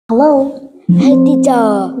Hello. Hey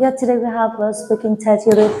teacher. Yeah, today we have a speaking test.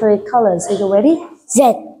 You read three colors. Are you ready?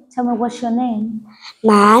 Yes. Tell me what's your name?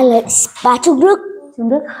 Bà Trung Đức. Trung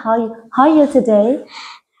Đức, how are you today?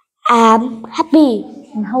 I'm happy.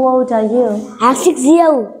 And how old are you? I'm 6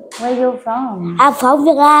 years. Where are you from? I'm from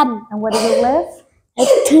Việt Nam. And where do you live?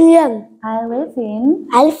 Thương Yên. I live in.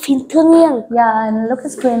 Thương Yên. Yeah, and look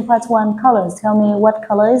at screen part one colors. Tell me what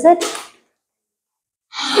color is it?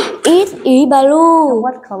 It is blue. And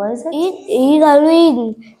what color is it? It is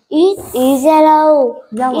green. It is yellow.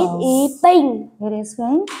 Yellow. It is pink. It is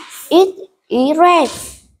pink. It is red.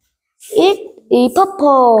 It is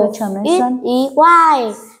purple. Good job, my It son. is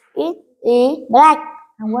white. It is black.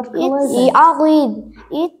 And what It color is is it? orange.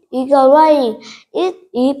 It is gray. It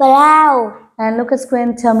is brown. And look at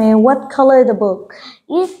screen. Tell me what color the book?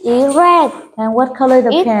 It is red. And what color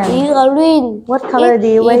the It pen? is green. What color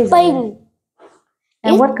the It is eraser? pink.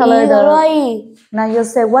 And It what color is the? gray. Now you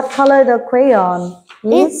say what color the crayon It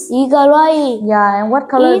is? is gray. Yeah, and what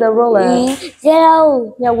color the ruler? It is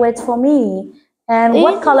yellow. Yeah, wait for me. And It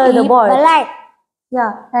what color the is board? black.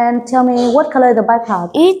 Yeah, and tell me what color the backpack?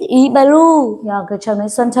 It is blue. Yeah, good job, my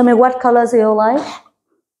son. Tell me what colors you like?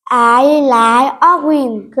 I like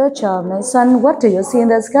orange. Good job, my son. What do you see in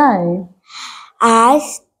the sky? I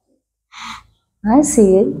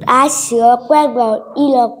see it I see a rainbow in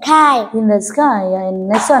the sky. in the sky. And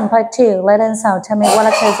next one, part two. Let us out. Tell me what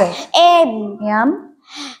letter is it? M. Yum.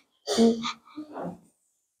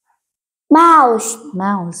 Mouse.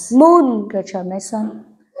 Mouse. Moon. Good job, my son.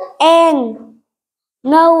 N.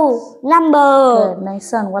 No. Number. Good, my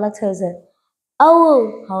son. What letter is it?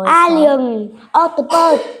 O. Oh, it's Alien.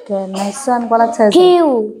 Octopus. Good, my son. What letter is it?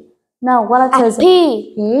 Q. No, what letter is it?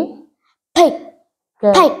 P. P. Pig.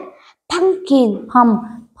 Good. Pig. Pumpkin. Pump.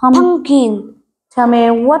 Pumpkin. Tell me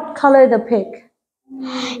what color the pig?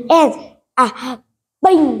 S.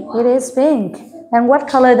 Pink. It is pink. And what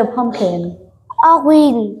color the pumpkin?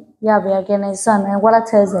 Orange. Yeah, we are getting sun. And what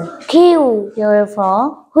letter is it? Q.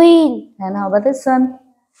 Beautiful. Queen. And how about this one?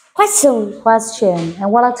 Question. Question.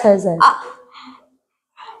 And what letter is it?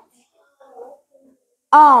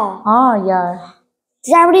 R. Oh, yeah.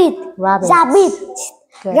 Rabbit. Rabbit. Rabbit.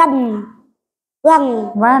 Good. Run.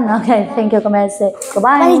 Run. Run. Okay, thank you.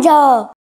 Goodbye. Bây giờ